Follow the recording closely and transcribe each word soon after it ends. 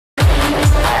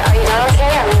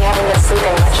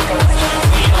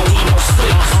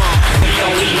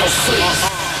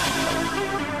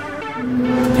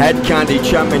Head Candy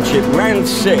Championship, round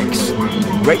 6.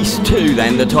 Race 2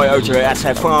 then, the Toyota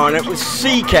SFR, and it was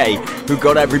CK who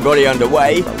got everybody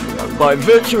underway. By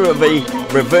virtue of the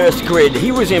reverse grid,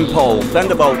 he was in pole,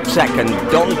 Thunderbolt second,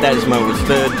 DonDesmo was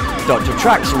third,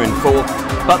 DrTraxxer in fourth,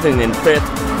 Buzzin in fifth,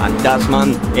 and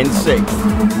Dazzman in sixth.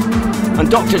 And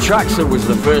DrTraxxer was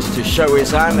the first to show his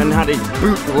hand and had his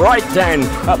boot right down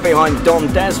up behind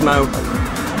DonDesmo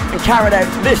and carried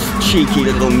out this cheeky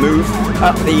little move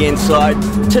up the inside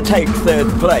to take third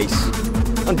place.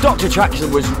 And DrTraxxer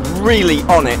was really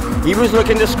on it. He was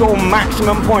looking to score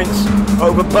maximum points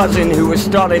over Buzzin, who was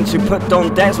starting to put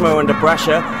DonDesmo under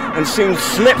pressure, and soon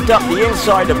slipped up the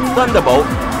inside of Thunderbolt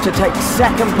to take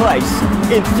second place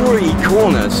in 3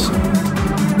 corners.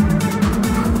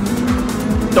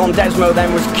 DonDesmo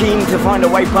then was keen to find a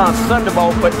way past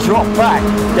Thunderbolt, but dropped back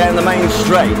down the main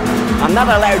straight, and that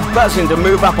allowed Buzzin to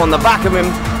move up on the back of him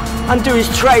and do his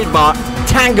trademark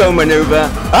tango maneuver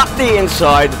up the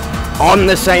inside on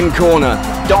the same corner.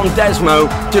 DonDesmo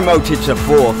demoted to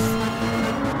 4th.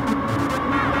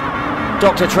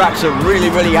 DrTraxxer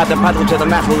really had the pedal to the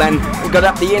metal then and got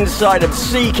up the inside of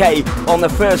CK on the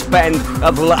first bend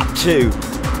of lap 2.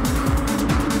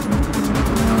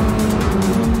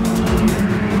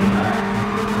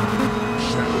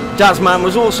 Dazzman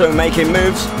was also making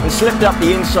moves and slipped up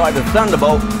the inside of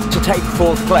Thunderbolt to take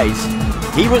 4th place.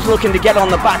 He was looking to get on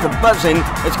the back of Buzzin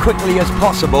as quickly as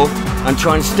possible and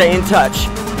try and stay in touch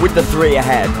with the 3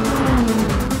 ahead.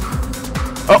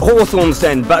 At Hawthorns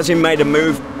then, Buzzin made a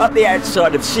move up the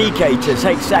outside of CK to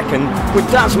take second, with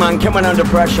Dazzman coming under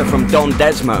pressure from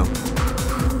DonDesmo.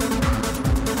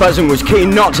 Buzzin was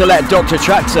keen not to let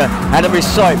DrTraxxer out of his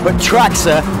sight, but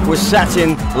Traxxer was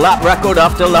setting lap record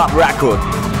after lap record.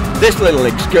 This little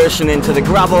excursion into the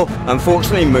gravel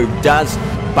unfortunately moved Daz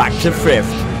back to 5th,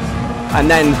 and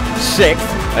then 6th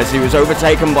as he was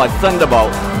overtaken by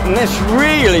Thunderbolt. And this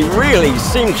really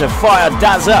seemed to fire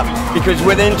Daz up, because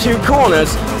within 2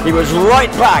 corners he was right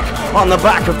back on the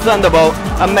back of Thunderbolt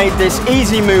and made this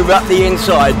easy move up the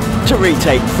inside to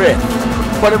retake 5th.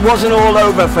 But it wasn't all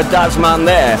over for Dazzman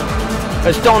there.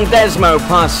 As DonDesmo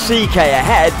passed CK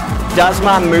ahead,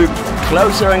 Dazzman moved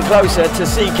closer and closer to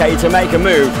CK to make a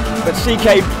move, but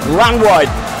CK ran wide,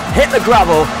 hit the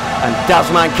gravel, and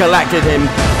Dazzman collected him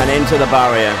and into the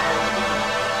barrier.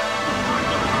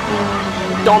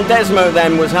 DonDesmo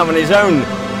then was having his own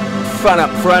fun up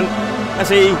front as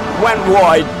he went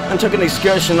wide and took an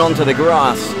excursion onto the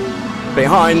grass.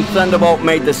 Behind, Thunderbolt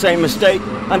made the same mistake,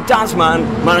 and Dazzman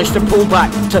managed to pull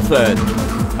back to 3rd.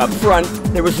 Up front,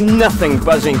 there was nothing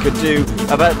Buzzin could do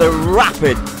about the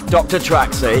rapid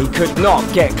DrTraxxer. He could not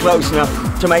get close enough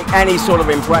to make any sort of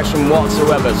impression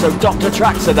whatsoever. So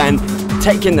DrTraxxer then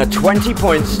taking the 20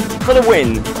 points for the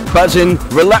win, Buzzin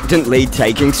reluctantly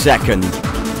taking second.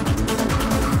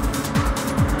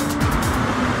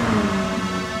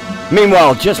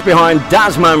 Meanwhile, just behind,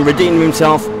 Dazzman redeemed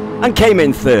himself and came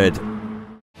in 3rd.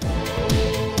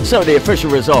 So the official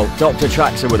result,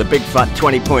 DrTraxxer with a big fat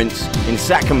 20 points in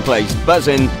 2nd place,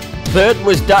 Buzzin. 3rd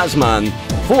was Dazzman,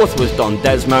 4th was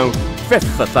DonDesmo,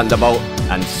 5th for Thunderbolt,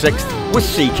 and 6th was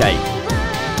CK.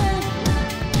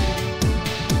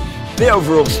 The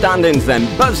overall standings then,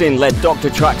 Buzzin led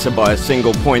DrTraxxer by a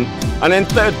single point, and in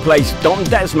 3rd place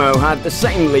DonDesmo had the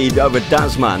same lead over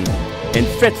Dazzman. In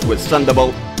 5th was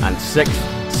Thunderbolt, and 6th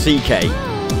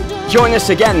CK. Join us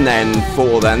again then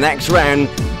for the next round,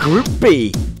 Group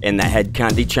B in the Head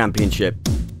Candy Championship.